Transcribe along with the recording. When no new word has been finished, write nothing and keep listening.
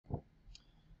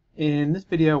In this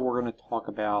video, we're going to talk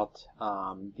about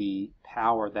the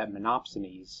power that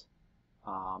monopsonies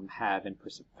have in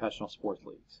professional sports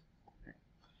leagues.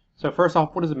 So first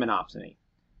off, what is a monopsony?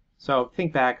 So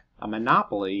think back, a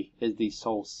monopoly is the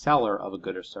sole seller of a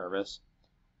good or service.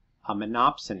 A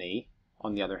monopsony,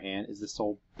 on the other hand, is the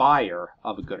sole buyer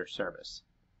of a good or service.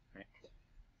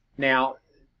 Now,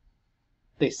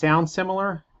 they sound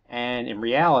similar, and in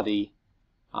reality,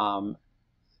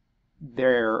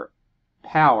 their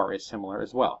power is similar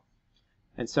as well.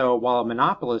 And so while a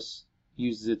monopolist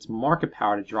uses its market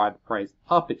power to drive the price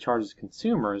up it charges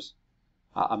consumers,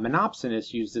 a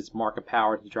monopsonist uses its market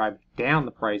power to drive down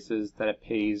the prices that it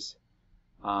pays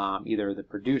either the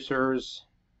producers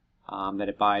that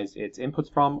it buys its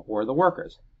inputs from or the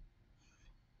workers.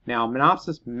 Now, a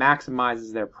monopsonist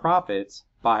maximizes their profits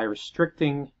by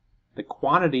restricting the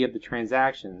quantity of the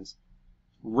transactions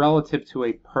relative to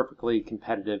a perfectly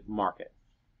competitive market.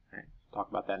 Talk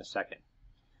about that in a second.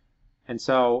 And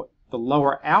so the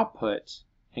lower output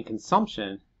and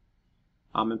consumption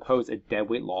impose a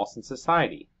deadweight loss in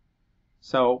society.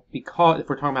 So because if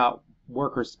we're talking about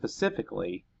workers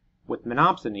specifically, with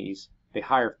monopsonies, they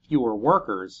hire fewer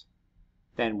workers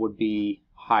than would be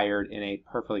hired in a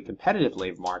perfectly competitive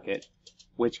labor market,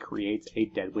 which creates a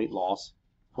deadweight loss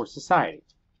for society.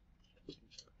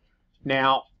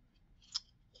 Now,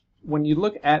 when you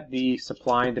look at the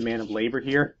supply and demand of labor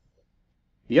here,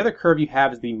 the other curve you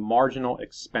have is the marginal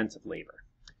expense of labor.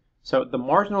 So the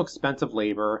marginal expense of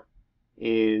labor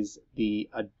is the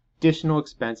additional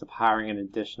expense of hiring an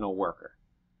additional worker.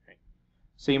 Okay?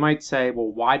 So you might say, well,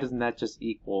 why doesn't that just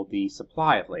equal the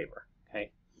supply of labor?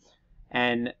 Okay?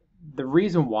 And the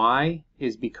reason why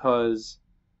is because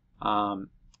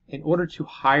in order to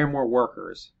hire more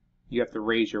workers, you have to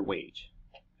raise your wage,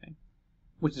 okay?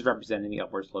 Which is representing the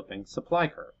upward sloping supply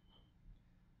curve.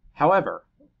 However,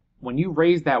 when you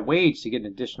raise that wage to get an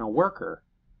additional worker,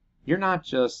 you're not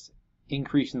just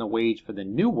increasing the wage for the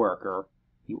new worker,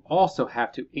 you also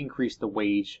have to increase the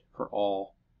wage for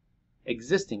all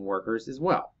existing workers as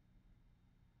well.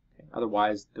 Okay?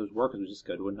 Otherwise, those workers would just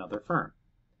go to another firm.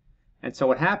 And so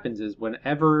what happens is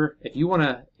if you want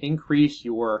to increase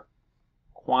your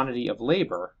quantity of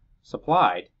labor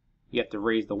supplied, you have to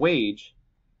raise the wage,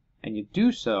 and you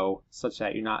do so such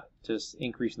that you're not just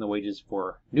increasing the wages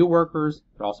for new workers,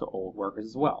 but also old workers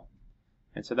as well.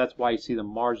 And so that's why you see the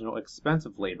marginal expense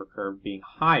of labor curve being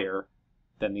higher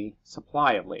than the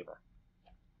supply of labor.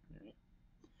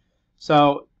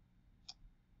 So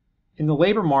in the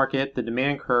labor market, the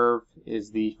demand curve is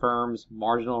the firm's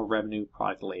marginal revenue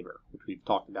product labor, which we've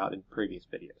talked about in previous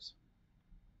videos.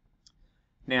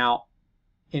 Now,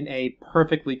 in a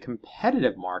perfectly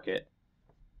competitive market,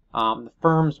 the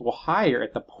firms will hire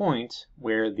at the point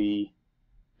where the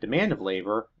demand of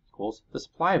labor equals the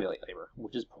supply of labor,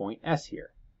 which is point S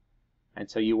here. And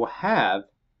so you will have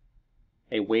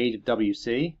a wage of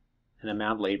WC and an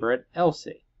amount of labor at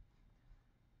LC.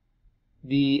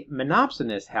 The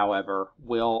monopsonist, however,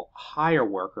 will hire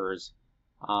workers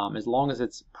as long as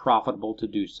it's profitable to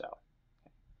do so.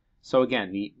 So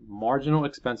again, the marginal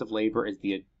expense of labor is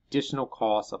the additional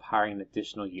cost of hiring an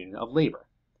additional unit of labor.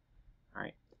 All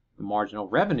right. The marginal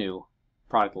revenue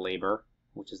product of labor,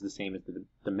 which is the same as the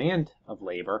demand of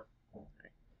labor,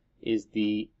 is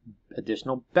the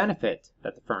additional benefit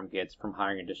that the firm gets from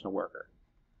hiring an additional worker.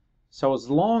 So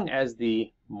as long as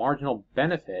the marginal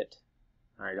benefit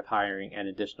of hiring an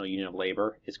additional unit of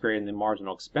labor is greater than the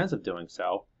marginal expense of doing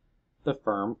so, the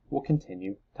firm will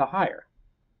continue to hire.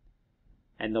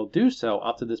 And they'll do so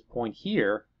up to this point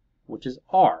here, which is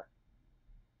R.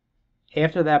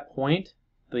 After that point,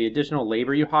 the additional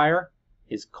labor you hire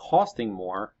is costing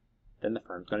more than the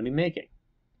firm's going to be making.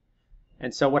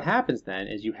 And so what happens then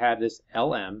is you have this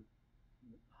LM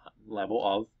level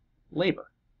of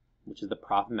labor, which is the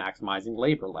profit maximizing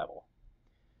labor level.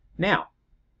 Now,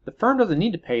 the firm doesn't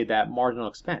need to pay that marginal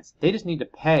expense. They just need to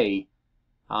pay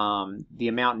the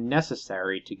amount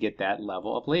necessary to get that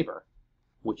level of labor,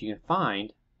 which you can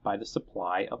find by the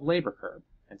supply of labor curve.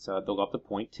 And so they'll go up to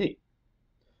point T.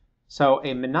 So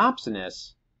a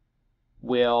monopsonist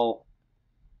will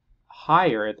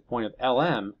hire at the point of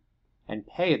LM and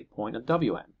pay at the point of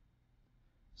WM.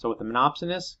 So with the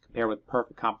monopsonist, compared with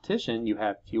perfect competition, you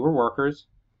have fewer workers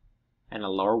and a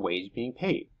lower wage being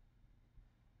paid.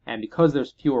 And because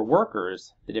there's fewer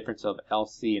workers, the difference of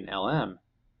LC and LM,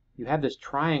 you have this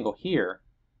triangle here,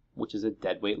 which is a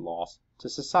deadweight loss to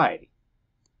society.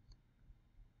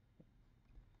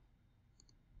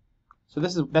 So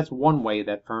that's one way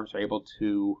that firms are able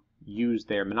to use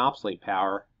their monopoly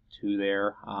power to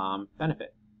their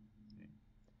benefit.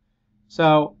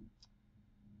 So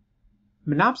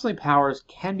monopsony powers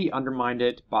can be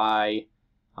undermined by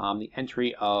the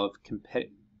entry of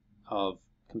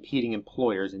competing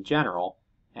employers in general,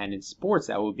 and in sports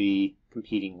that would be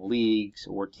competing leagues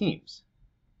or teams.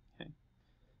 Okay.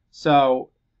 So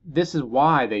this is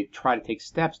why they try to take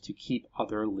steps to keep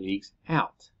other leagues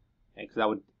out, because that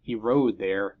would erode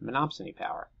their monopsony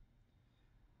power.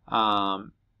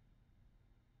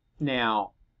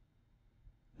 Now,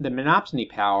 the monopsony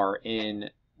power in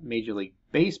Major League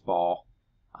Baseball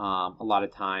a lot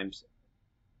of times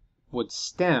would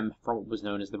stem from what was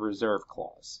known as the reserve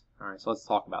clause. All right, so let's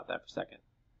talk about that for a second.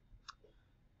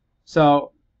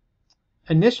 So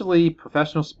initially,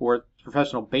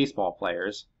 professional baseball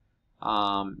players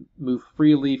move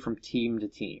freely from team to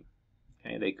team.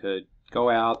 Okay, they could go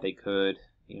out, they could,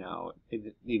 even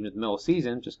in the middle of the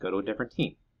season, just go to a different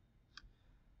team.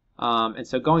 And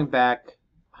so going back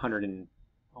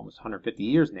almost 150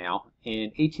 years now,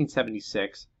 in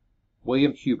 1876,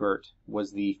 William Hubert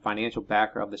was the financial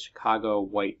backer of the Chicago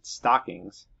White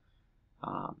Stockings,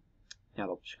 now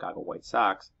the Chicago White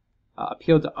Sox,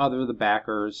 appealed to the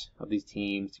backers of these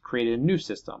teams to create a new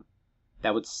system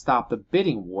that would stop the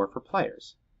bidding war for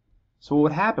players. So what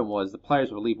would happen was the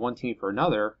players would leave one team for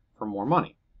another for more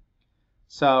money.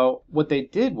 So what they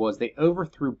did was they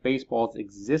overthrew baseball's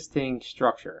existing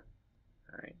structure,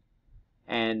 all right,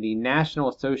 and the National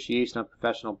Association of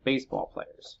Professional Baseball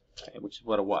Players, okay, which is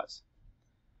what it was.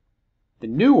 The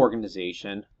new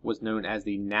organization was known as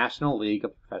the National League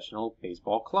of Professional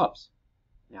Baseball Clubs,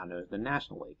 now known as the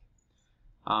National League.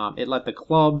 It let the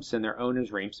clubs and their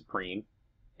owners reign supreme,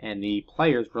 and the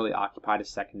players really occupied a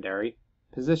secondary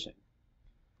position.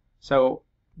 So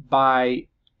by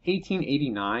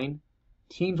 1889,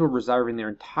 teams were reserving their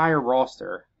entire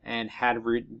roster and had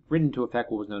written into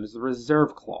effect what was known as the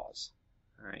reserve clause.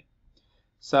 All right.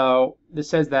 So this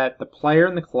says that the player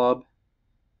and the club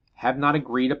have not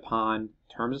agreed upon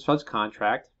terms of such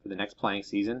contract for the next playing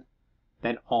season,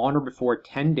 then on or before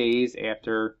 10 days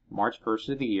after March 1st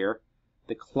of the year,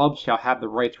 the club shall have the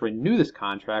right to renew this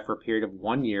contract for a period of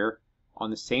 1 year on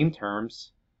the same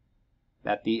terms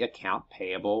that the account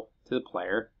payable to the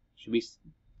player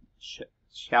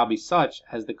shall be such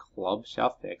as the club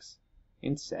shall fix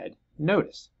in said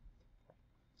notice.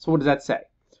 So what does that say?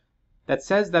 That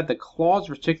says that the clause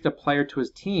restricted a player to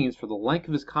his teams for the length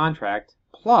of his contract,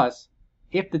 plus,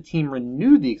 if the team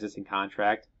renewed the existing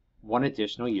contract, 1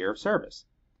 additional year of service.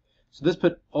 So this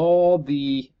put all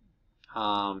the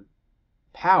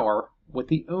power with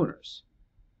the owners.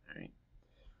 All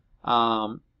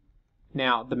right.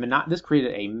 Now, this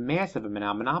created a massive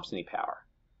amount of monopsony power.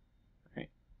 Right?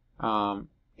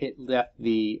 It left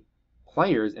the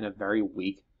players in a very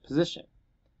weak position.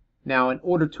 Now, in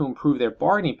order to improve their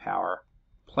bargaining power,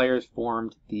 players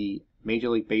formed the Major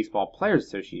League Baseball Players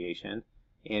Association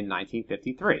in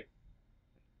 1953.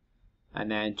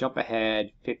 And then jump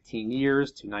ahead 15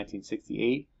 years to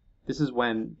 1968. This is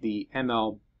when the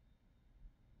MLBPA,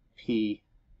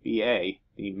 the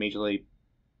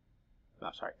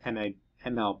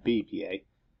MLBPA,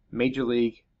 Major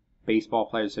League Baseball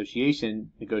Players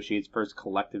Association, negotiates first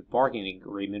collective bargaining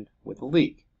agreement with the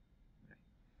league.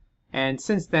 And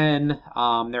since then,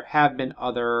 there have been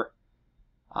other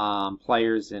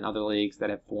players in other leagues that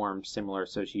have formed similar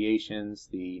associations: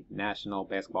 the National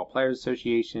Basketball Players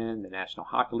Association, the National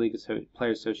Hockey League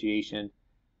Players Association,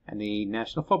 and the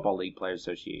National Football League Players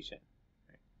Association.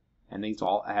 And these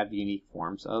all have unique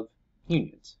forms of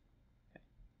unions.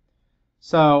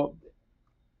 So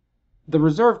the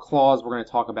reserve clause we're going to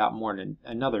talk about more in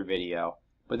another video,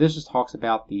 but this just talks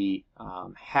about the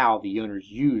how the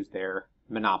owners use their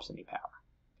monopsony power.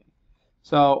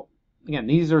 So again,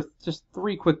 these are just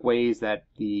 3 quick ways that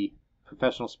the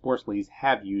professional sports leagues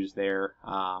have used their,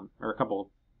 or a couple of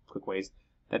quick ways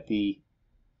that the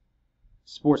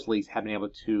sports leagues have been able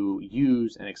to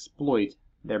use and exploit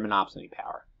their monopsony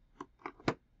power.